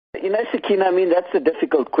Sakina, I mean, that's a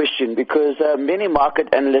difficult question because many market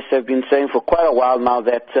analysts have been saying for quite a while now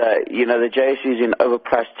that, the JSE is in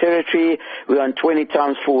overpriced territory. We're on 20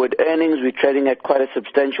 times forward earnings. We're trading at quite a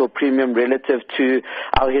substantial premium relative to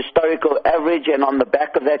our historical average. And on the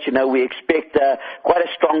back of that, we expect quite a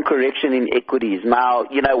strong correction in equities. Now,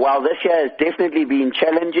 while this year has definitely been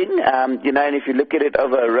challenging, and if you look at it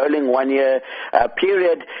over a rolling 1 year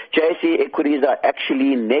period, JSE equities are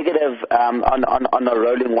actually negative on a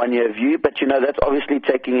rolling 1 year view, but that's obviously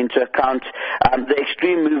taking into account the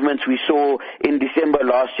extreme movements we saw in December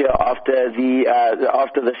last year after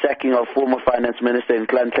the sacking of former finance minister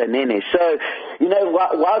Nhlanhla Nene. So,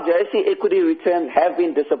 while JSE equity returns have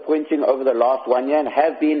been disappointing over the last 1 year and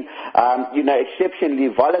have been, exceptionally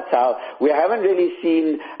volatile, we haven't really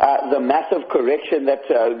seen the massive correction that,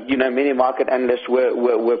 many market analysts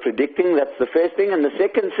were predicting. That's the first thing. And the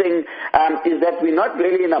second thing is that we're not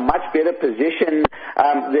really in a much better position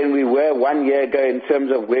than we were 1 year ago in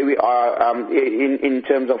terms of where we are in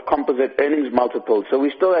terms of composite earnings multiples. So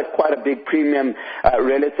we still have quite a big premium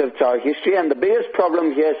relative to our history. And the biggest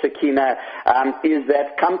problem here, Sakina, is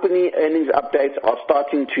that company earnings updates are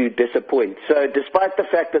starting to disappoint. So despite the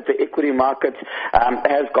fact that the equity market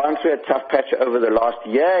has gone through a tough patch over the last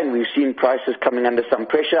year, and we've seen prices coming under some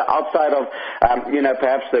pressure outside of,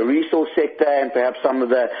 perhaps the resource sector and perhaps some of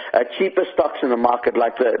the cheaper stocks in the market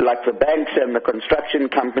like the banks and the construction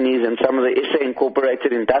companies and some of the SA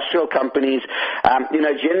incorporated industrial companies.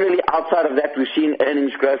 Generally outside of that, we've seen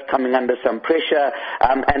earnings growth coming under some pressure,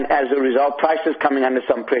 and as a result, prices coming under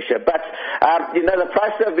some pressure. But, the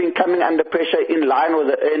prices have been coming under pressure in line with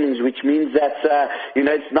the earnings, which means that,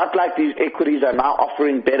 it's not like these equities are now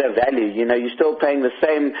offering better value. You're still paying the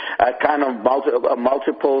same kind of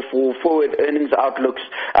multiple for forward earnings outlooks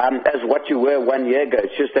as what you were 1 year ago.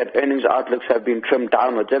 It's just that earnings outlooks have been trimmed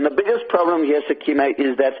downwards. And the biggest problem here, Sakina,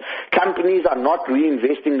 is that companies are not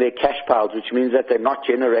reinvesting their cash piles, which means that they're not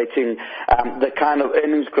generating the kind of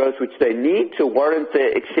earnings growth which they need to warrant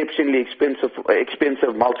the exceptionally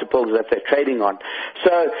expensive multiples that they're trading on.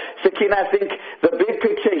 So, Sakina, I think the big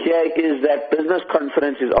picture here is that business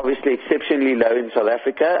confidence is obviously exceptionally low in South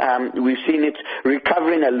Africa. We've seen it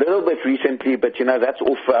recovering a little bit recently, but that's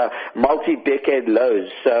off multi-decade lows.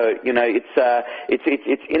 So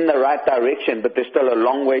it's in the right direction, but there's still a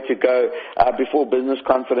long way to go before business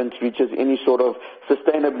confidence reaches any sort of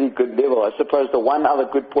sustainably good level. I suppose the one other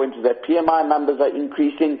good point is that PMI numbers are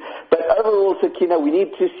increasing, but overall, Sakina, we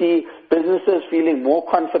need to see businesses feeling more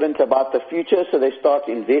confident about the future, so they start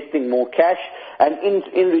investing more cash, and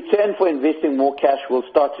in return for investing more cash, we'll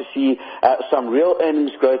start to see some real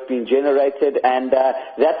earnings growth being generated, and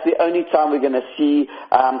that's the only time we're going to see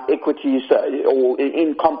equities or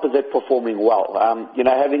in composite performing well.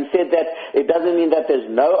 Having said that, it doesn't mean that there's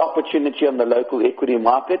no opportunity on the local equity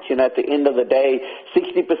market. At the end of the day,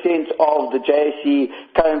 60% of the JSE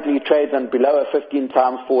currently trades on below a 15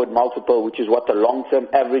 times forward multiple, which is what the long-term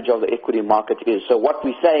average of the equity market is. So what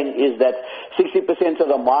we're saying is that 60% of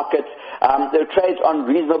the market there trades on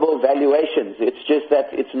reasonable valuations. It's just that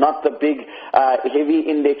it's not the big heavy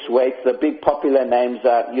index weights, the big popular names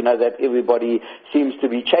that everybody seems to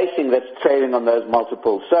be chasing that's trading on those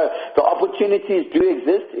multiples. So the opportunities do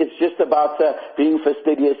exist. It's just about being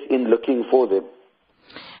fastidious in looking for them.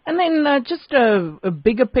 And then just a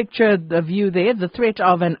bigger picture view there, the threat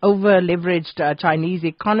of an over-leveraged Chinese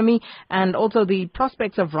economy and also the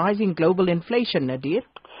prospects of rising global inflation, Nadir.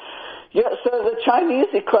 Yeah, so the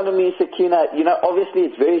Chinese economy, Sakina,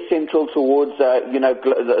 obviously it's very central towards,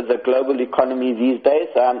 the global economy these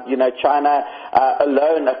days. China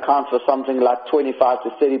alone accounts for something like 25 to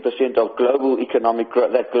 30% of global economic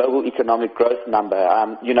growth, that global economic growth number,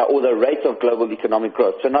 or the rate of global economic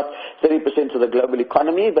growth. So not 30% of the global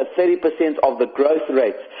economy, but 30% of the growth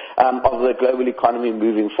rate of the global economy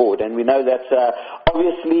moving forward. And we know that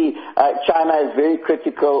obviously China is very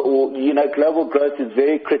critical, or, global growth is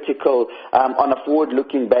very critical on a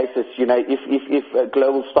forward-looking basis, if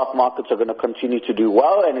global stock markets are going to continue to do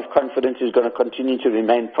well and if confidence is going to continue to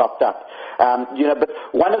remain propped up. But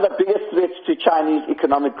one of the biggest threats to Chinese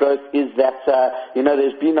economic growth is that,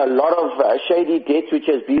 there's been a lot of shady debt which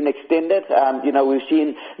has been extended. We've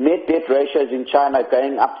seen net debt ratios in China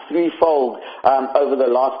going up threefold over the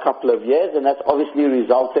last couple of years, and that's obviously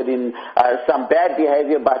resulted in some bad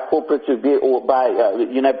behavior by corporates who've been, or by,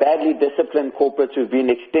 badly disciplined corporates who've been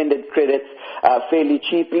extended credits fairly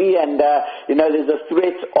cheaply. And, there's a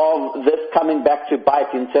threat of this coming back to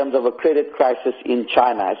bite in terms of a credit crisis in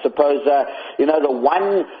China. I suppose, the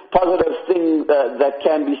one positive thing that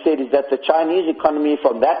can be said is that the Chinese economy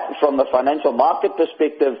from the financial market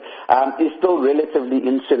perspective is still relatively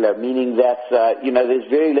insular, meaning that, there's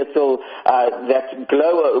very little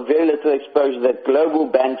very little exposure that global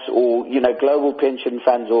banks or, global pension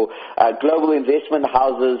funds or global investment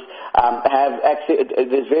houses have access.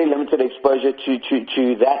 There's very limited exposure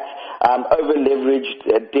to that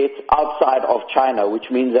over-leveraged debt outside of China, which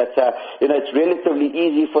means that, it's relatively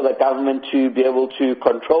easy for the government to be able to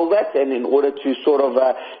control that, and in order to sort of,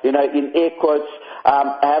 in air quotes,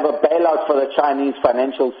 have a bailout for the Chinese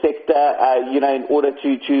financial sector, in order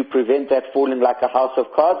to prevent that falling like a house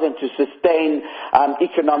of cards and to sustain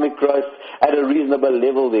economic growth at a reasonable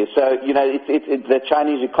level there. So, the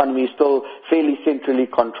Chinese economy is still fairly centrally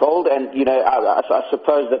controlled, and, I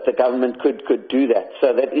suppose that the government could do that.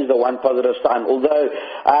 So that is the one positive sign. Although,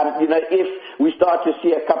 if we start to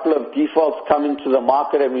see a couple of defaults coming to the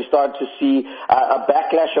market and we start to see a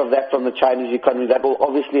backlash of that from the Chinese economy, that will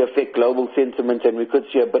obviously affect global sentiment, and we could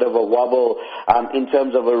see a bit of a wobble in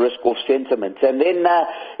terms of a risk-off sentiment. And then,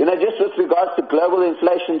 just with regards to global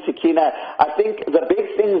inflation, Sakina, I think the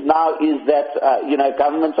big things now is that,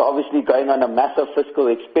 governments are obviously going on a massive fiscal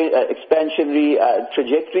expansionary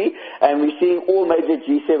trajectory, and we're seeing all major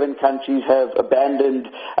G7 countries have abandoned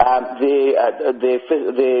their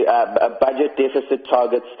budget deficit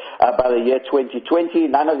targets by the year 2020.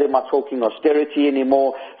 None of them are talking austerity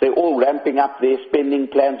anymore. They're all ramping up their spending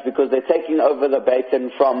plans because they're taking over the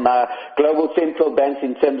baton from global central banks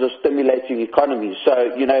in terms of stimulating economies.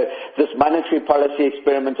 So, this monetary policy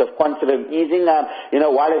experiment of quantitative easing,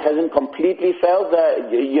 while it hasn't completely failed,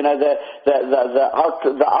 the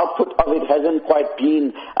output of it hasn't quite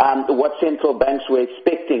been what central banks were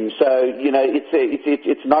expecting. So,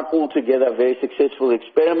 it's not altogether a very successful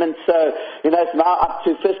experiment. So, it's now up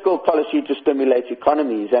to fiscal policy to stimulate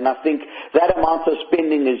economies. And I think that amount of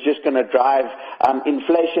spending is just going to drive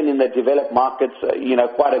inflation in the developed markets,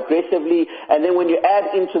 quite aggressively. And then when you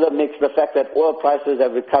add into the mix the fact that oil prices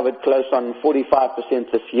have recovered close on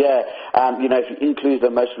 45% this year, if you include the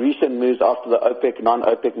most recent moves after the OPEC,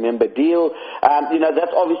 non-OPEC member deal,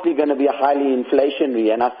 that's obviously going to be highly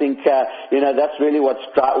inflationary. And I think, that's really what's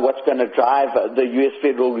going to drive the U.S.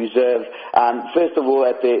 Federal Reserve, first of all,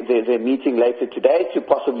 at their meeting later today to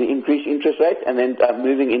possibly increase interest rates, and then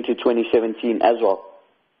moving into 2017 as well.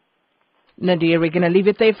 Nadir, we're going to leave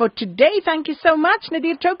it there for today. Thank you so much.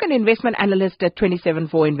 Nadir Token, investment analyst at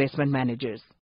 274 Investment Managers.